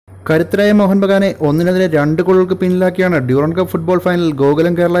കരുത്തരായ മോഹൻ ബഗാനെ 1-2 ഗോളുകൾക്ക് പിന്നിലാക്കിയാണ് Durand cup football ഫൈനലിൽ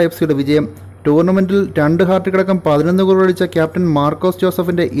ഗോകുലം കേരള എഫ്സിയുടെ വിജയം. ടൂർണമെന്റിൽ 2 ഹാട്രിക്കടക്കം 11 ഗോൾ അടിച്ച ക്യാപ്റ്റൻ മാർക്കോസ്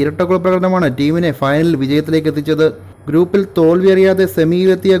ജോസഫിന്റെ ഇരട്ട ഗോൾ പ്രകടനമാണ് ടീമിനെ ഫൈനലിൽ വിജയത്തിലേക്ക് എത്തിച്ചത്. ഗ്രൂപ്പിൽ തോൽവിയറിയാതെ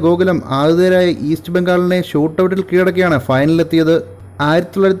സെമിയിലെത്തിയ ഗോകുലം ആതിഥേയരായ ഈസ്റ്റ് ബംഗാളിനെ ഷൂട്ടൌട്ടിൽ കീഴടക്കിയാണ് ഫൈനലിലെത്തിയത്.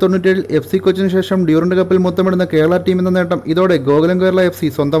 1997 എഫ് സി കൊച്ചിന് ശേഷം ഡ്യൂറൻഡ് കപ്പിൽ മുത്തമിടുന്ന കേരള ടീം എന്ന നേട്ടം ഇതോടെ ഗോകുലം കേരള എഫ് സി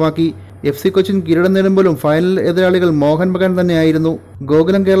സ്വന്തമാക്കി. എഫ് സി കൊച്ചിൻ കിരീടം നേടുമ്പോഴും ഫൈനൽ എതിരാളികൾ മോഹൻ ബഗാൻ തന്നെയായിരുന്നു.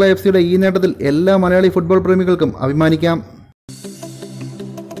 ഗോകുലം കേരള എഫ് സിയുടെ ഈ നേട്ടത്തിൽ എല്ലാ മലയാളി ഫുട്ബോൾ പ്രേമികൾക്കും അഭിമാനിക്കാം.